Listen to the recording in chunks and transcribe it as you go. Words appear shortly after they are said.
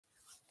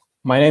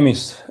My name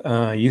is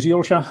Jiri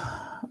Olsa.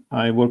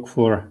 I work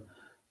for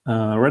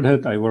Red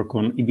Hat. I work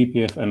on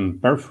eBPF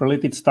and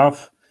perf-related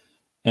stuff.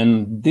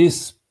 And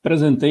this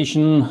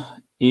presentation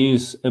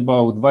is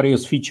about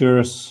various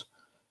features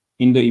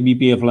in the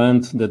eBPF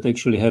land that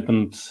actually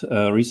happened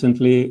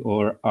recently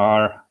or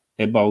are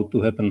about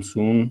to happen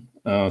soon.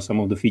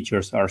 Some of the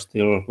features are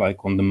still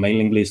like on the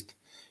mailing list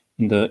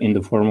in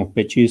the form of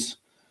patches.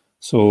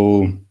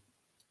 So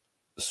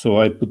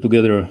I put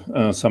together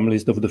some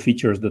list of the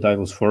features that I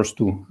was forced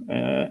to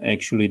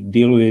actually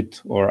deal with,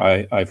 or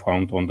I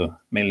found on the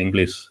mailing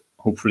list.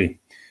 Hopefully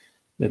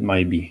that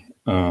might be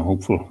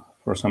hopeful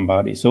for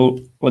somebody. So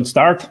let's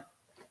start.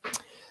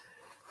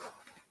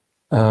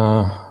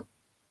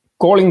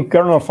 Calling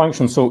kernel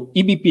functions. So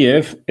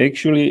eBPF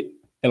actually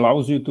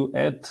allows you to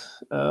add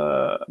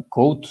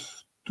code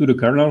to the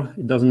kernel.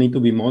 It doesn't need to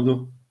be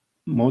module.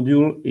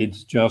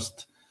 It's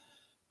just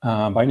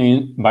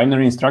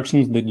binary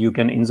instructions that you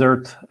can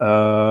insert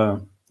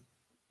to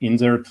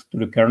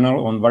the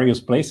kernel on various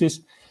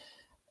places.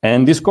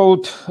 And this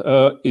code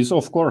is,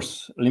 of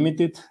course,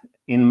 limited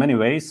in many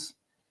ways.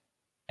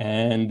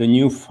 And the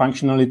new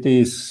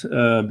functionality is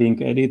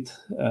being added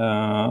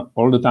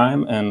all the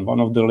time. And one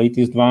of the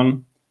latest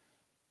one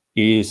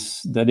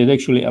is that it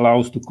actually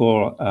allows to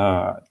call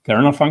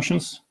kernel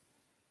functions.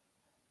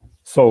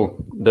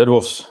 So that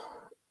was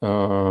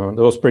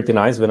pretty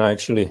nice when I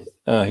actually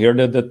heard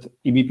that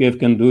eBPF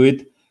can do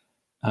it.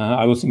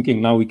 I was thinking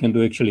now we can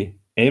do actually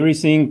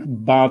everything,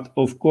 but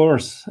of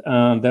course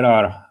there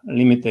are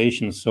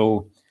limitations.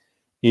 So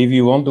if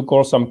you want to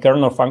call some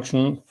kernel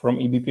function from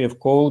eBPF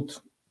code,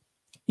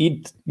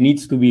 it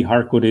needs to be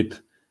hard-coded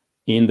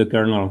in the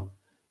kernel.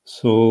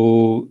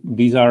 So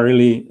these are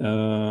really,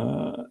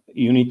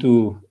 you need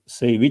to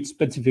say which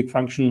specific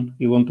function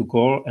you want to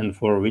call and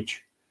for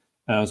which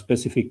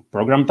specific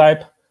program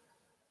type.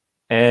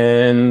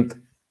 And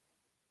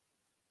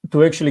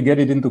to actually get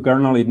it into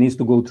kernel, it needs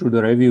to go through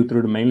the review,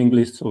 through the mailing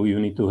list. So you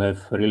need to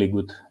have a really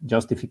good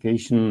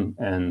justification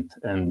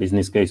and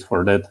business case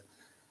for that.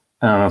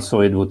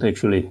 So it would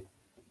actually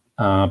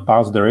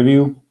pass the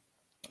review.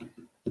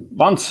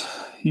 Once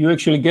you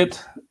actually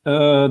get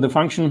the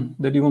function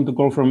that you want to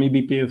call from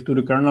eBPF to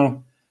the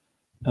kernel,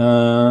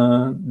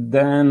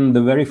 then the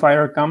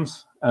verifier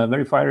comes.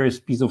 Verifier is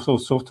a piece of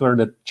software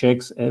that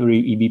checks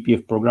every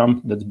eBPF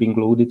program that's being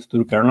loaded to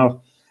the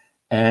kernel.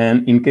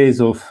 And in case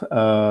of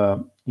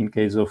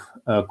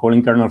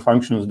calling kernel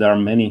functions, there are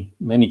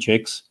many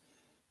checks,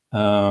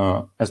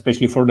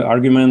 especially for the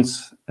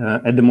arguments.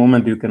 At the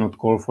moment, you cannot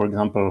call, for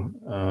example,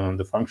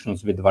 the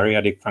functions with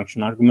variadic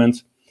function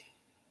arguments.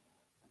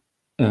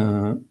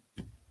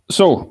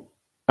 So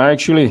I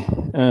actually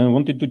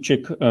wanted to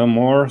check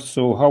more.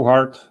 So how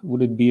hard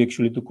would it be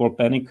actually to call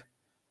panic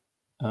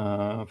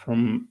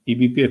from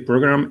eBPF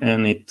program?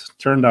 And it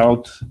turned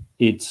out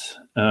it's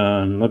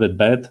not that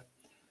bad.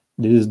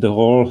 This is the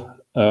whole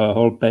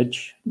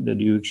patch that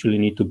you actually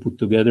need to put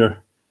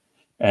together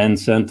and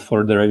send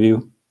for the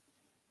review.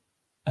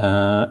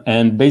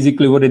 And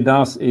basically what it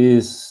does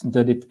is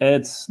that it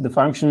adds the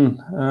function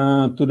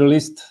to the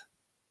list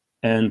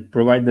and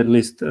provide that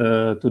list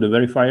to the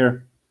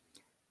verifier.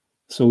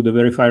 So the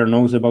verifier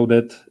knows about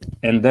that.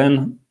 And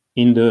then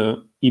in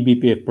the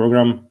eBPF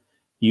program,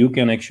 you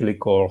can actually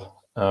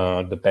call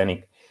the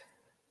panic.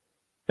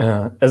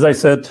 As I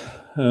said,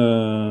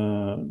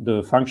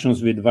 the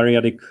functions with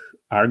variadic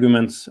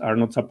arguments are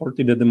not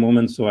supported at the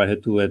moment, so I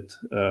had to add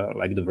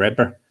like the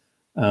wrapper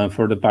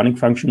for the panic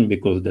function,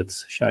 because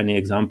that's a shiny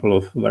example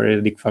of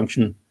variadic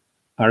function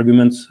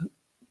arguments.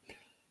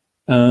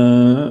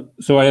 So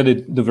I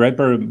added the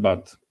wrapper,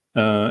 but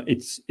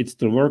it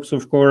still works,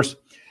 of course.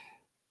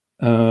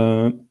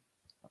 So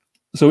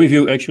if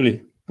you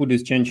actually put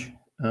this change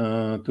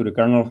to the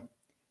kernel,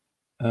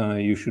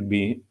 you should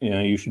be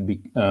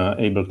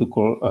able to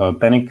call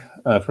panic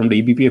from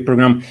the eBPF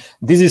program.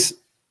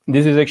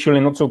 This is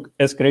actually not so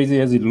as crazy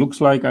as it looks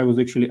like. I was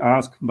actually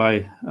asked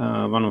by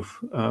one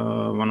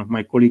of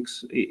my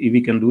colleagues if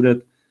we can do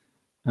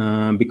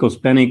that, because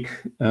panic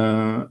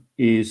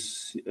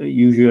is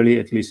usually,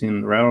 at least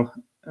in RHEL,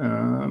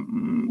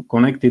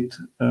 connected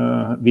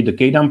with the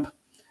kdump,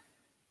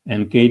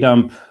 and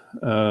kdump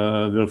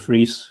will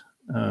freeze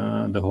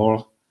the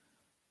whole,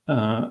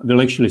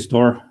 will actually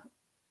store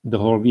the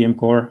whole VM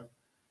core,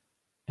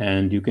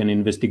 and you can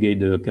investigate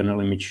the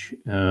kernel image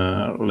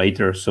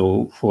later.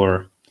 So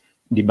for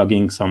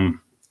debugging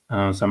some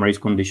race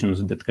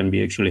conditions, that can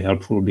be actually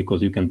helpful,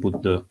 because you can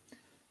put the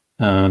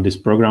this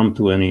program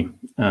to any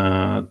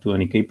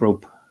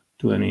kprobe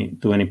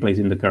to any place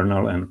in the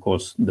kernel and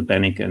cause the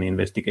panic and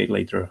investigate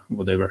later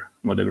whatever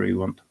you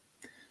want.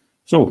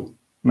 So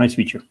nice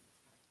feature.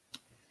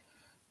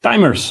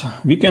 Timers.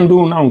 We can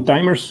do now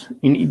timers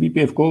in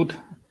eBPF code.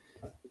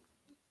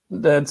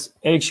 That's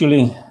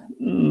actually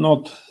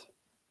not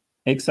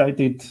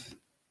excited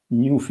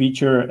new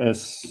feature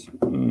as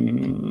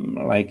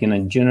like in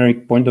a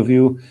generic point of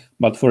view,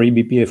 but for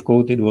eBPF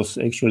code it was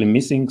actually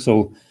missing.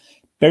 So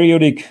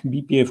periodic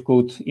BPF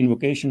code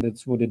invocation,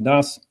 that's what it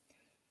does.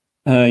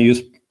 You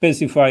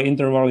specify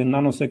interval in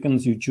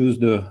nanoseconds, you choose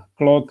the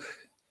clock,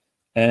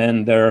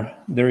 and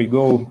there you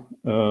go.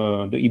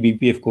 The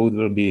eBPF code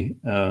will be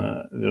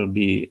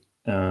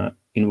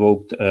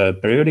invoked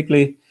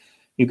periodically.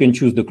 You can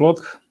choose the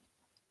clock,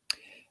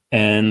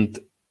 and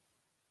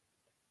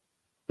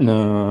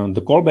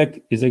the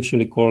callback is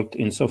actually called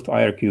in soft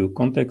IRQ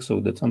context, so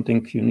that's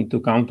something you need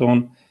to count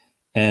on.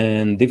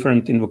 And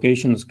different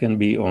invocations can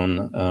be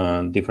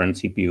on different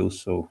CPUs,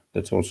 so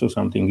that's also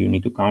something you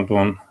need to count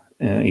on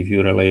if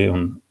you rely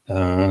on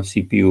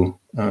CPU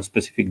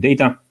specific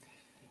data.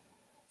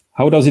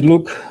 How does it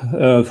look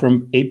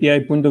from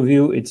API point of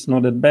view? It's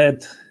not that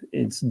bad.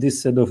 It's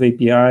this set of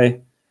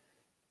API.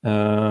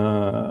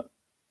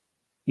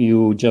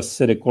 You just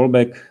set a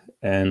callback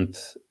and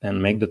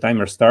make the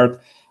timer start.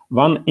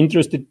 One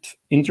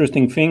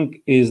interesting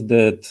thing is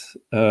that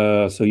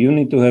so you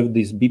need to have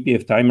this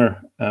BPF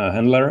timer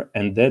handler,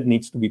 and that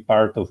needs to be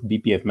part of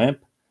BPF map.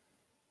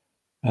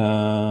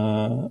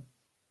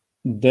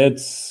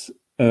 That's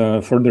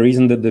for the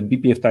reason that the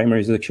BPF timer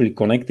is actually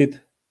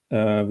connected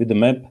with the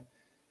map,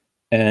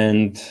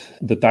 and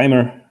the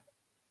timer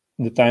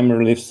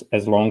lives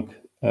as long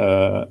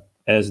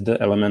as the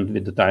element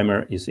with the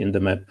timer is in the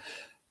map.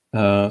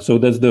 So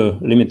that's the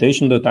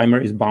limitation. The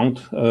timer is bound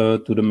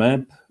to the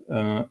map.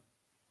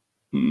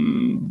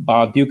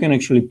 But you can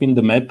actually pin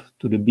the map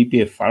to the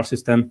BPF file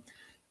system,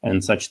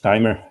 and such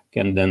timer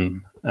can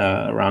then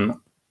run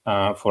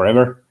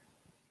forever.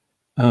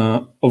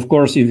 Of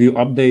course, if you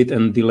update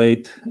and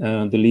delete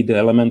the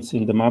elements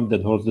in the map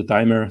that holds the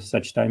timer,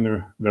 such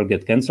timer will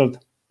get cancelled.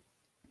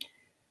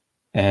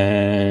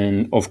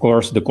 And of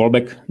course, the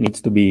callback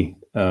needs to be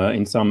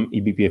in some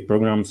eBPF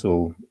program.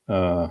 So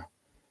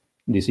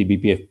this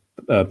eBPF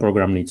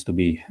program needs to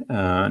be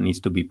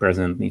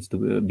present, needs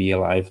to be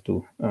alive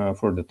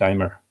for the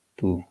timer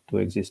to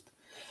exist.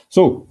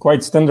 So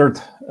quite standard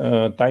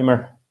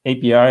timer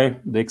API.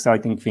 The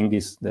exciting thing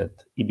is that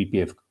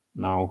eBPF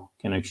now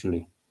can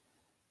actually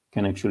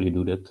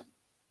do that.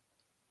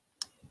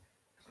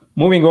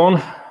 Moving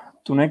on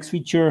to next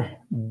feature,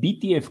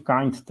 BTF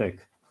kind tag.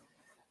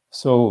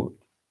 So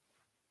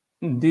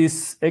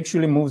this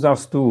actually moves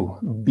us to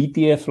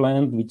BTF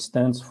land, which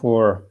stands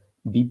for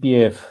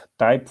BPF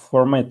type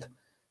format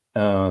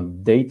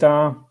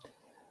data.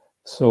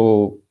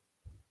 So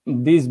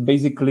this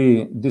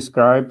basically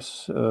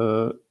describes,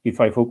 if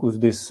I focus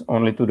this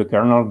only to the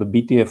kernel, the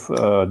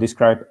BTF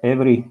describe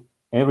every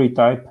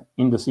type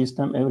in the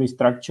system, every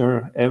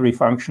structure, every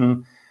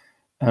function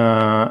in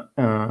a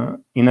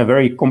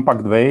very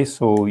compact way.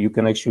 So you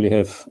can actually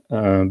have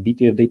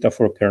BTF data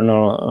for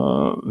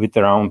kernel with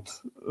around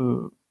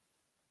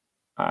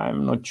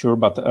I'm not sure,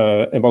 but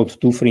about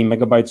 2-3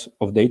 megabytes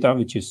of data,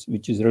 which is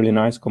really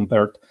nice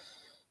compared,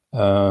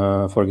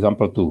 for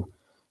example, to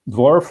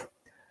Dwarf.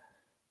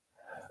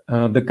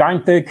 The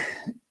kind tag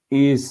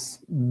is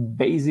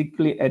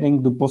basically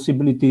adding the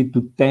possibility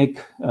to take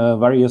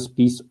various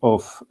pieces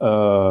of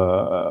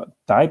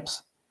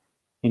types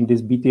in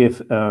this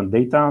BTF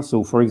data.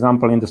 So, for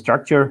example, in the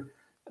structure,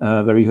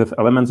 where you have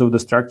elements of the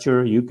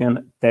structure, you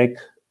can take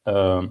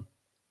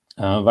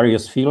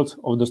various fields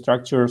of the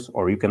structures,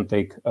 or you can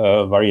take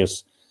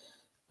various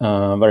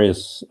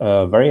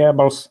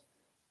variables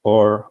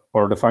or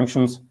the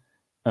functions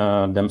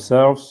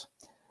themselves.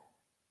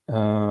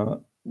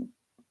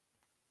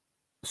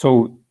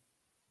 So,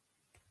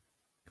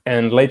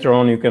 and later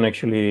on, you can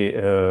actually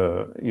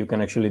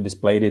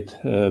display it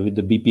with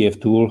the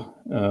BPF tool.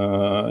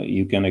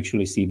 You can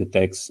actually see the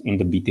text in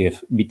the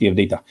BTF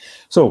data.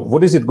 So,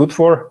 what is it good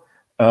for?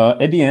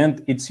 At the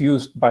end, it's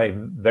used by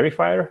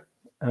verifier.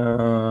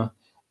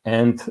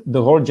 And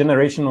the whole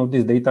generation of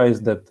this data is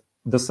that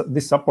this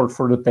support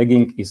for the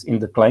tagging is in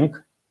the Clang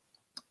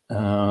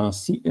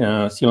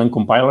CLang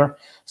compiler.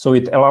 So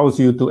it allows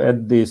you to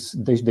add this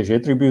 --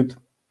 attribute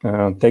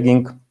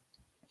tagging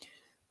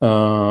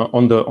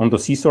on the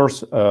C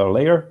source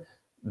layer.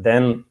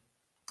 Then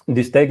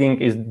this tagging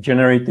is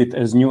generated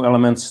as new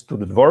elements to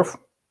the Dwarf.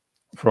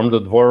 From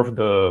the Dwarf,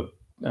 the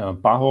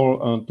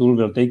pahole tool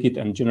will take it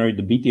and generate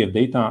the BTF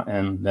data,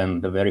 and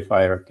then the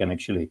verifier can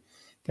actually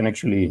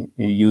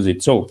use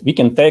it. So we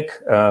can tag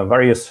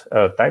various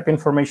type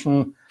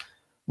information.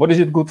 What is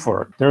it good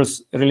for?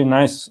 There's a really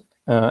nice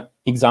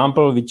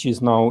example, which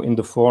is now in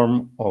the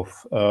form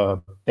of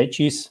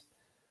patches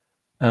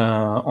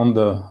on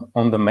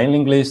the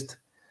mailing list.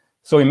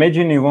 So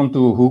imagine you want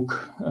to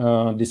hook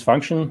this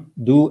function,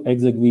 do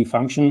execv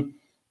function,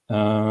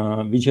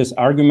 which has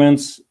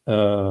arguments,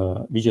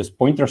 which has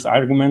pointers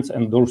arguments,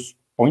 and those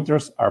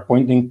pointers are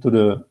pointing to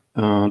the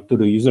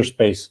user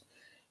space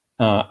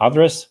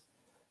address.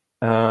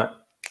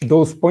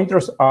 Those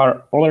pointers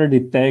are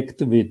already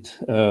tagged with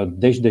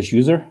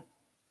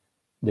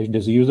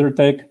 -- user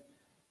tag.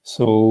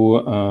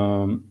 So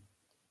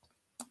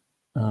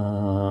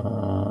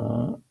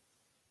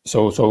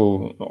so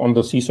on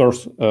the C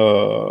source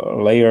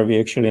layer, we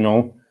actually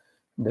know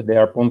that they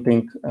are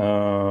pointing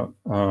to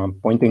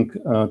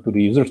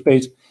the user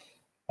space,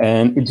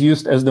 and it's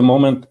used as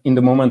in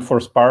the moment for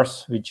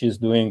sparse, which is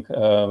doing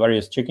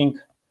various checking.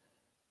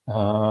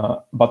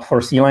 But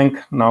for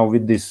CLang, now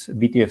with this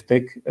BTF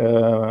tag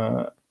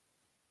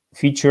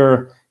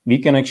feature, we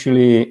can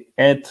actually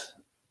add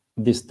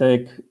this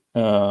tag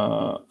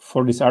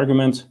for this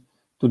argument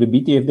to the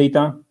BTF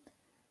data.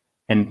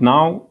 And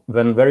now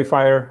when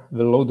verifier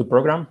will load the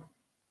program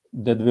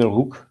that will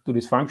hook to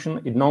this function,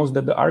 it knows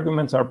that the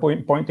arguments are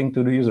pointing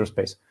to the user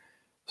space.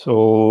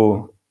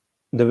 So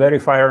the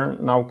verifier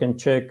now can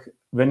check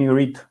when you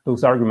read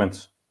those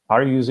arguments.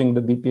 Are you using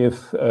the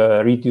BPF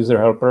read user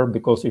helper?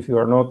 Because if you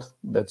are not,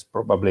 that's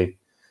probably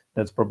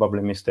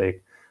a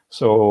mistake.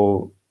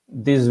 So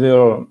this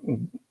will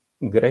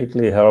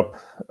greatly help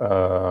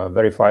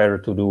verifier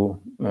to do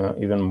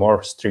even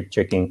more strict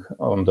checking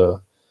on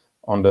the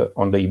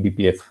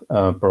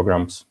eBPF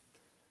programs.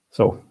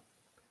 So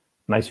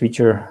nice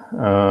feature.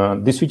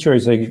 This feature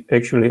is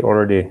actually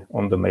already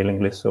on the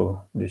mailing list,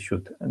 so this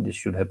should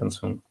happen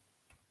soon.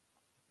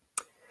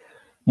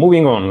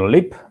 Moving on,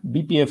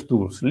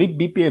 libbpf-tools.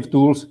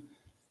 libbpf-tools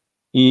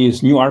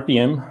is new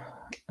RPM.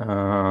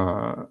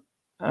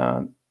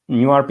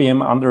 New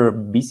RPM under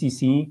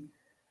BCC.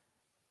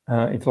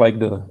 It's like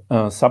the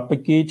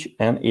subpackage,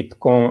 and it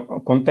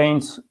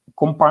contains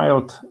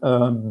compiled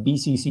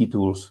BCC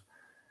tools.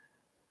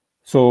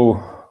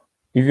 So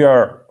if you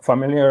are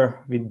familiar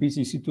with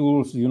BCC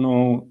tools, you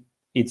know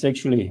it's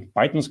actually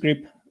Python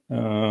script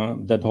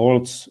that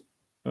holds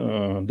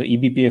the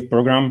eBPF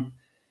program.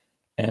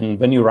 And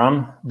when you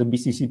run the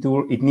BCC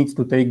tool, it needs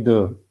to take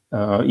the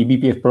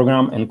eBPF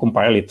program and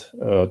compile it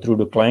through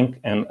the Clang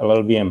and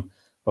LLVM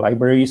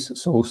libraries.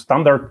 So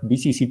standard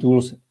BCC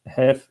tools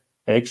have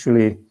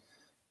actually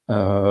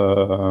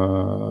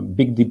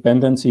big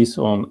dependencies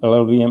on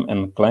LLVM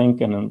and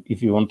Clang, and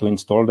if you want to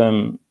install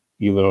them,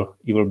 you will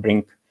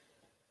bring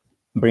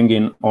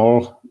in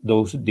all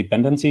those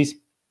dependencies.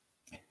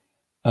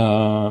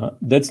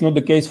 That's not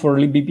the case for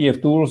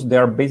libbpf tools. They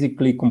are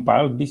basically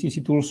compiled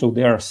BCC tools, so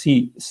they are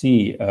C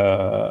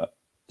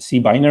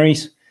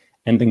binaries,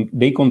 and then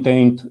they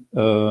contained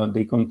the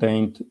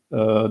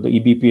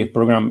eBPF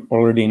program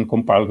already in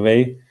compiled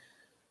way.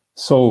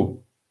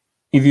 So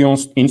if you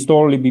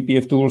install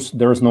libbpf tools,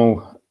 there's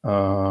no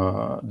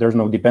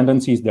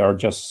dependencies. There are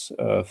just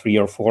 3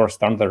 or 4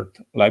 standard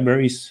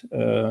libraries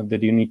that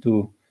you need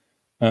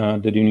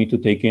to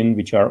take in,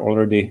 which are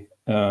already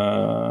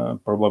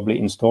probably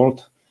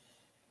installed.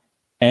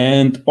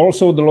 And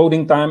also the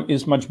loading time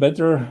is much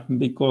better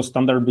because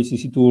standard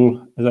BCC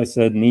tool, as I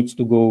said, needs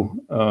to go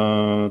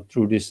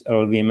through this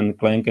LLVM and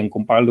Clang and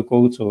compile the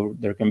code, so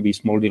there can be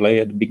small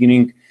delay at the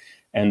beginning,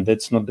 and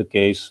that's not the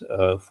case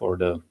for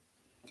the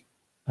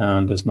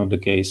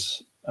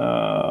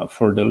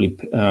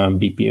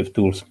libbpf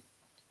tools.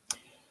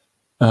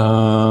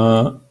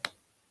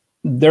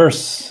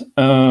 There's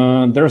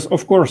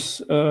of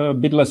course a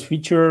bit less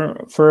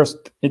feature.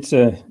 First, it's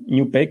a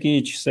new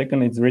package.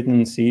 Second, it's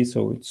written in C,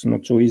 so it's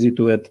not so easy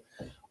to add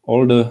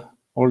all the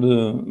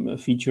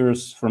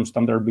features from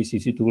standard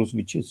BCC tools,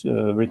 which is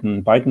written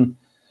in Python.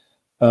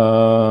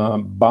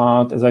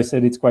 But as I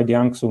said, it's quite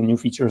young, so new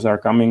features are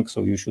coming.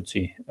 So you should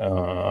see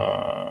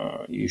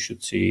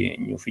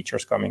new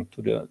features coming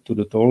to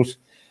the tools.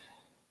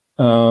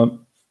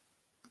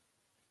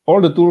 All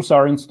the tools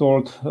are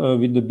installed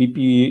with the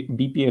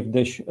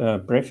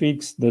BPF-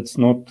 prefix. That's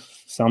not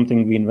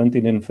something we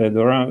invented in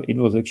Fedora. It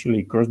was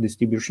actually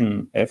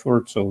cross-distribution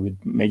effort. So with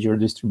major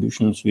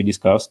distributions we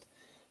discussed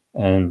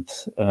and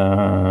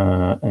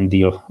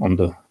deal on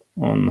the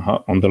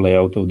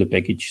layout of the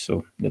package.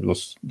 So that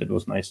was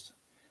nice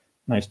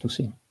to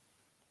see.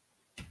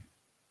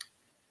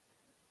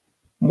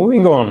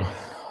 Moving on,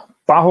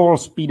 pahole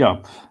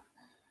speedup.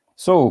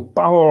 So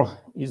pahole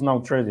is now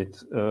threaded.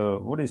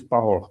 What is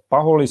pahole?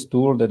 Pahole is a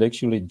tool that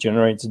actually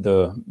generates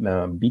the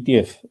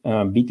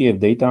BTF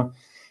data.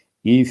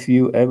 If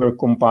you ever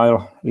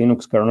compile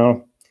Linux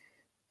kernel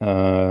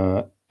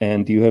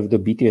and you have the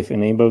BTF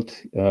enabled,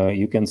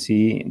 you can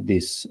see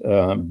this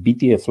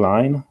BTF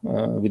line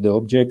with the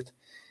object,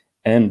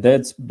 and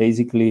that's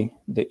basically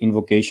the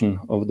invocation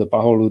of the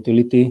pahole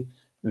utility,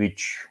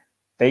 which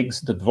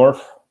takes the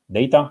dwarf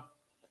data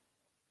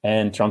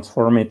and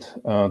transform it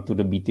to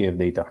the BTF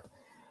data.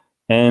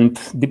 And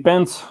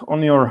depends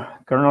on your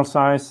kernel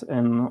size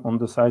and on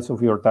the size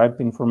of your type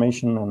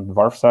information and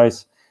dwarf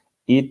size.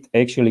 It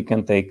actually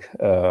can take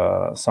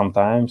some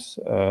times,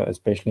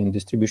 especially in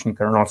distribution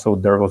kernel. So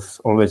there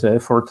was always an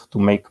effort to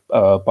make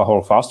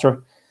pahole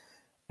faster.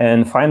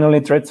 And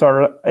finally, threads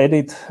are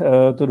added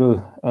to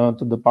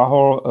the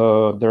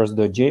pahole. There's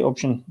the J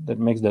option that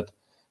makes that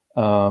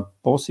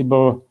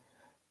possible.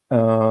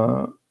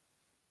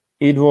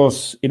 It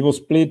was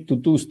split to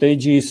 2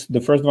 stages. The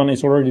first one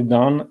is already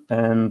done,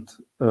 and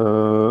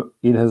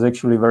it has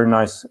actually very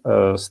nice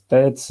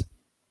stats.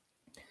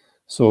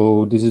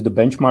 So this is the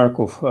benchmark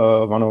of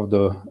one of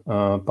the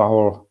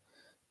pahole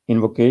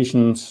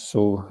invocations.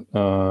 So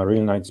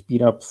really nice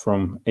speed up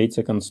from 8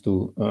 seconds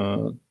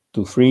to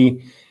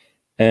 3.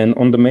 And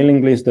on the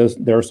mailing list,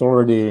 there's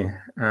already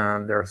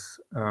the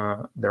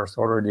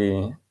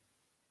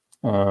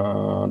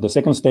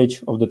second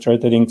stage of the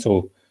thread threading.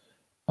 So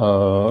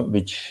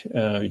which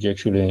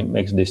actually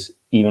makes this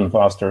even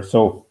faster.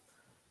 So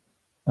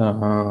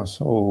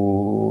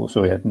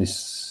yeah,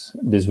 this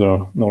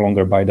will no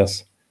longer bite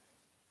us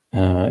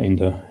in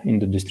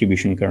the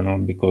distribution kernel,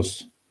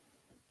 because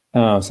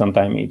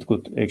sometimes it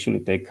could actually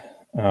take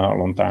a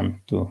long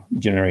time to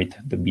generate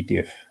the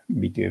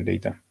BTF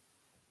data.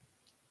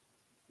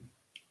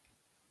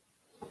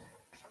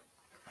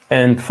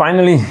 And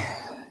finally,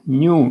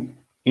 new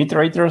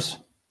iterators.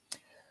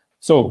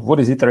 So what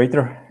is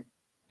iterator?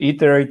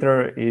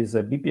 Iterator is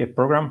a BPF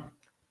program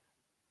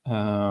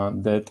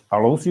that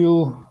allows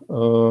you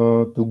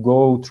to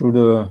go through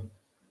the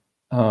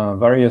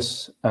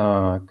various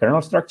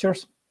kernel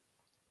structures,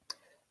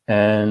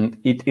 and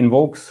it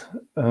invokes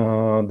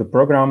the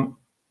program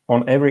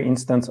on every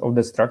instance of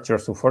the structure.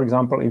 So for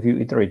example, if you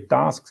iterate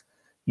tasks,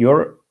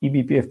 your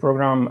eBPF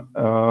program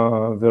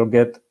will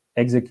get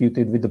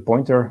executed with the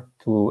pointer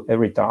to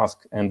every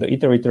task, and the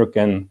iterator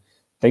can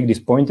take this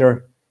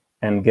pointer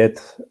and get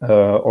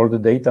all the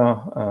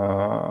data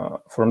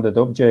from that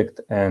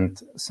object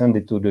and send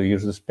it to the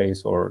user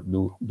space or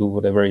do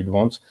whatever it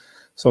wants.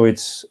 So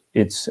it's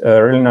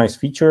a really nice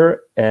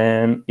feature,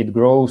 and it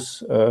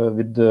grows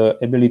with the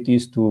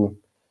abilities to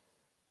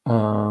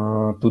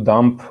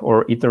dump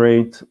or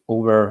iterate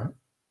over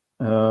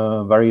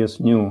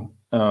various new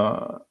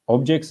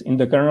objects in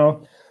the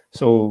kernel.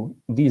 So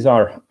these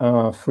are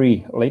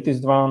three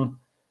latest one,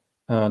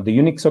 the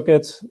Unix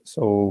sockets.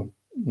 So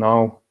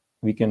now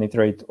we can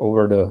iterate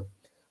over the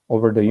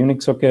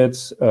Unix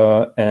sockets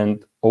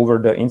and over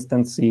the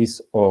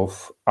instances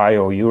of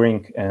IO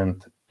Uring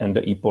and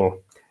the ePOL.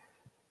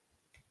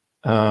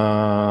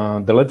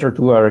 The latter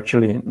two are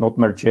actually not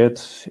merged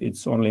yet.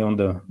 It's only on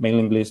the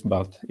mailing list,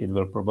 but it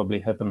will probably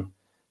happen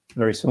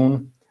very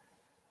soon.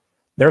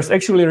 There's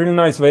actually a really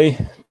nice way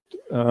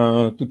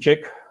to check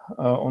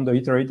on the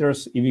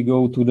iterators. If you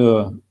go to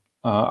the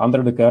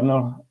under the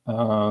kernel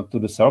to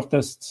the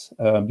self-tests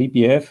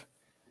BPF,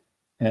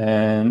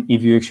 and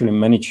if you actually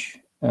manage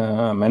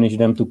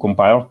them to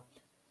compile,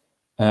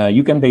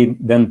 you can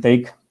then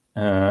take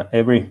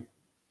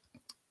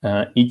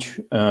each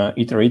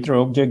iterator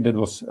object that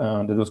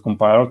was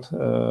compiled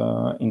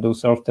in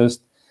those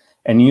self-tests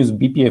and use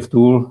BPF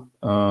tool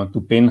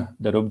to pin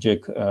that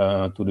object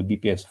to the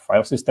BPF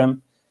file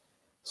system.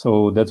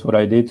 So that's what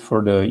I did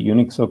for the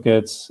Unix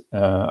sockets.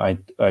 I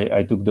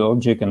took the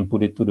object and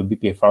put it to the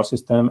BPF file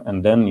system,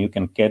 and then you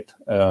can get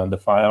the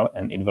file,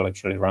 and it will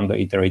actually run the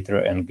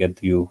iterator and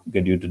get you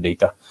the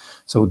data.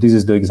 So this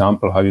is the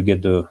example how you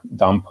get the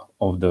dump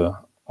of the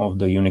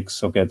Unix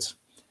sockets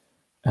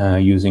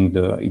using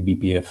the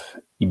eBPF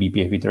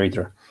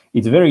iterator.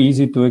 It's very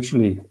easy to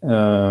actually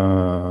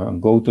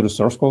go to the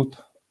source code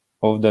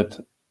of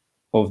that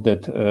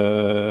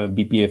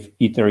BPF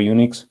iter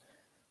Unix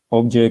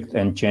object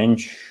and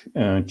change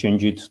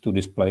it to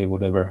display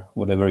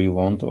whatever you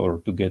want, or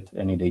to get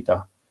any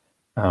data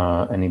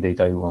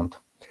you want.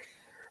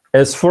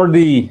 As for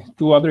the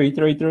two other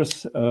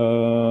iterators,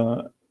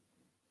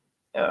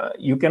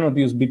 you cannot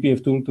use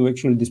BPF tool to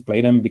actually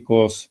display them,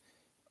 because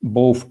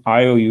both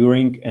IO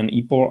Uring and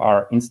ePOL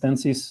are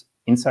instances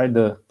inside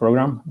the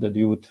program that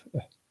you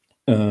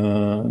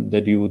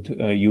would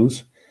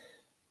use.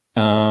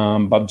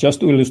 But just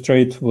to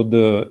illustrate what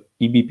the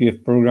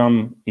eBPF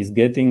program is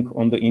getting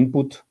on the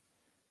input,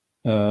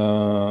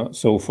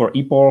 so for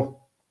ePOL,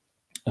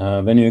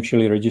 when you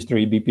actually register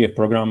eBPF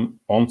program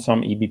on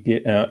some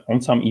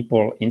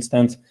ePOL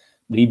instance,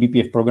 the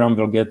eBPF program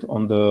will get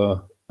on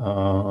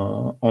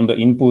the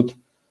input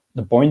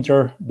the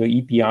pointer, the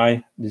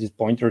EPI. This is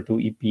pointer to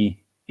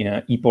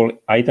ePOL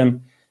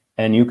item,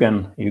 and you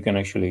can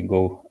actually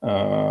go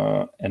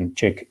and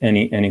check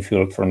any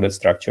field from that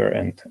structure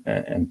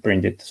and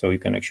print it. So you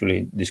can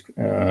actually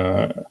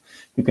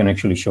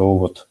show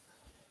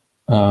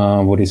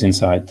what is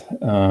inside,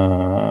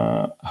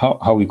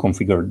 how we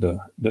configured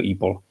the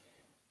ePOL.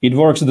 It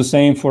works the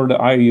same for the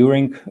IO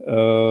Uring.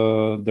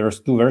 There's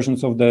two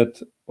versions of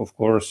that. Of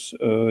course,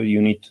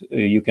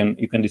 you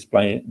can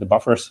display the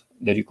buffers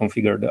that you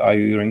configure the IO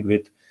Uring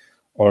with,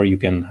 or you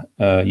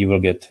will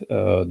get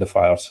the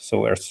files.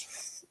 So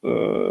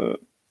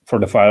for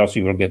the files,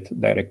 you will get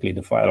directly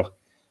the file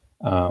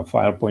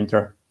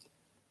pointer.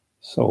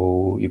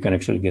 So you can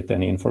actually get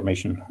any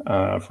information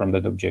from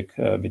that object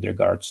with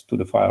regards to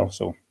the file.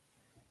 So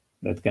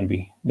that can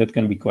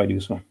be quite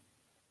useful.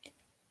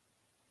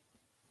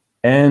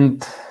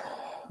 And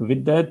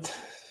with that,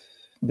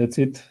 that's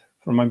it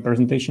for my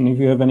presentation. If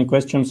you have any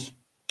questions.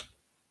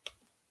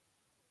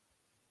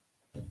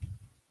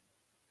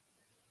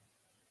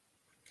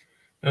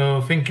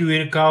 Thank you,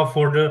 Irka,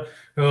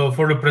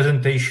 for the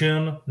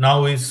presentation.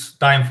 Now is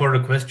time for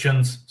the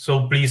questions.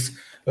 So please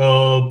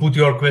put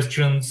your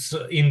questions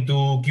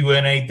into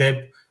Q&A tab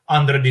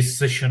under this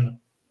session,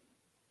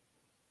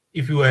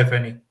 if you have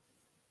any.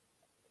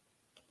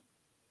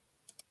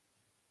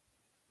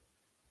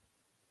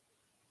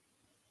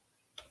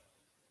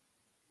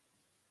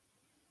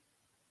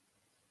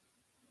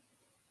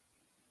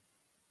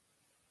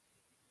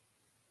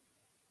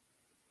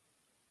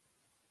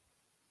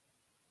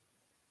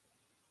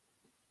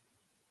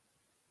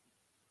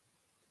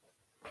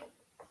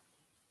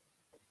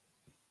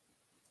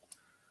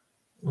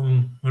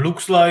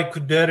 Looks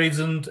like there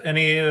isn't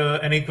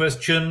any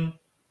question.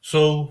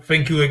 So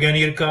thank you again,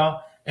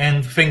 Jirka,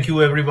 and thank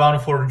you everyone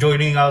for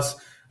joining us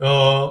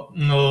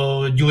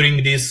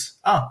during this.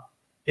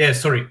 Yeah,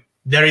 sorry.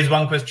 There is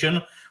one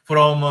question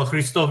from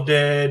Christoph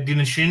de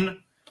Dinshin.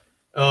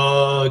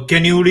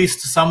 Can you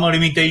list some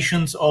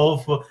limitations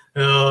of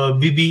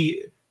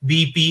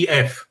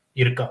BPF,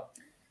 Jirka?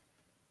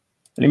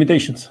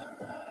 Limitations.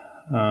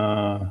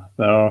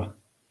 Well,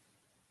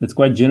 that's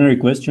quite generic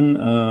question.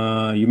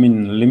 You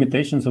mean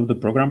limitations of the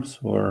programs,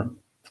 or?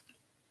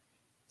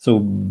 So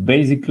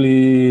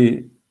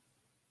basically,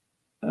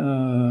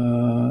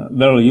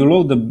 well, you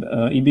load the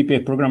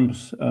eBPF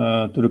programs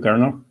to the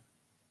kernel.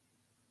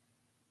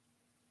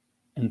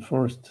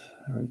 Enforced.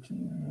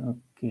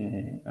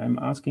 Okay, I'm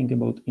asking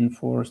about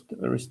enforced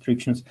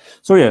restrictions.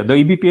 So yeah, the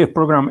eBPF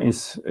program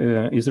is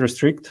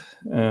restrict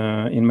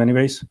in many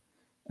ways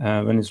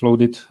when it's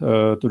loaded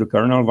to the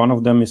kernel. One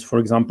of them is, for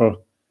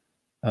example,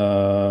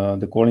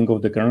 the calling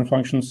of the kernel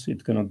functions.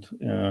 It cannot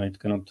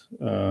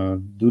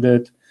do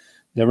that.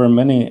 There were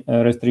many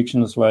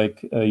restrictions,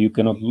 like you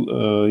cannot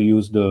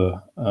use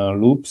the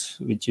loops,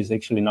 which is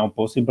actually now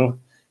possible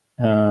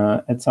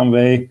at some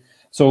way.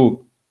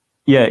 So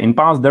yeah, in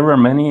past there were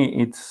many.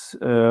 It's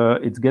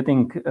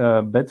getting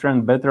better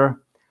and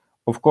better.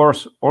 Of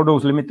course, all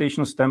those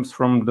limitations stems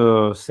from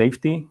the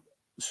safety.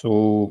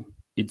 So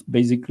it's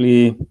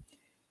basically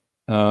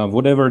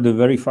whatever the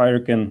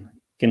verifier can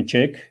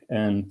check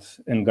and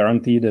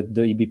guarantee that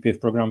the eBPF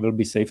program will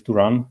be safe to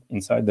run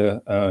inside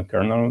the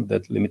kernel,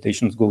 that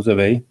limitations goes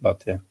away.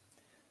 But yeah,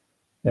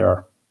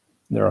 there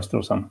are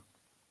still some.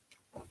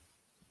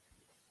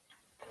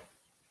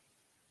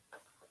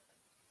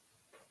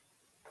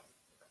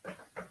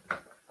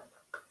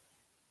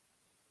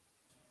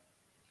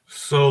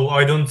 So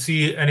I don't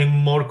see any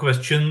more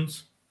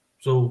questions.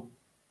 So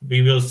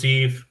we will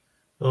see if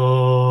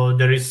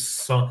there is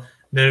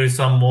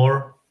some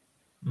more.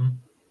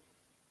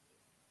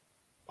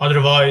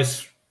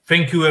 Otherwise,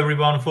 thank you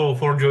everyone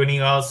for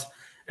joining us,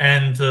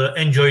 and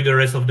enjoy the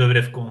rest of the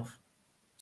DevConf.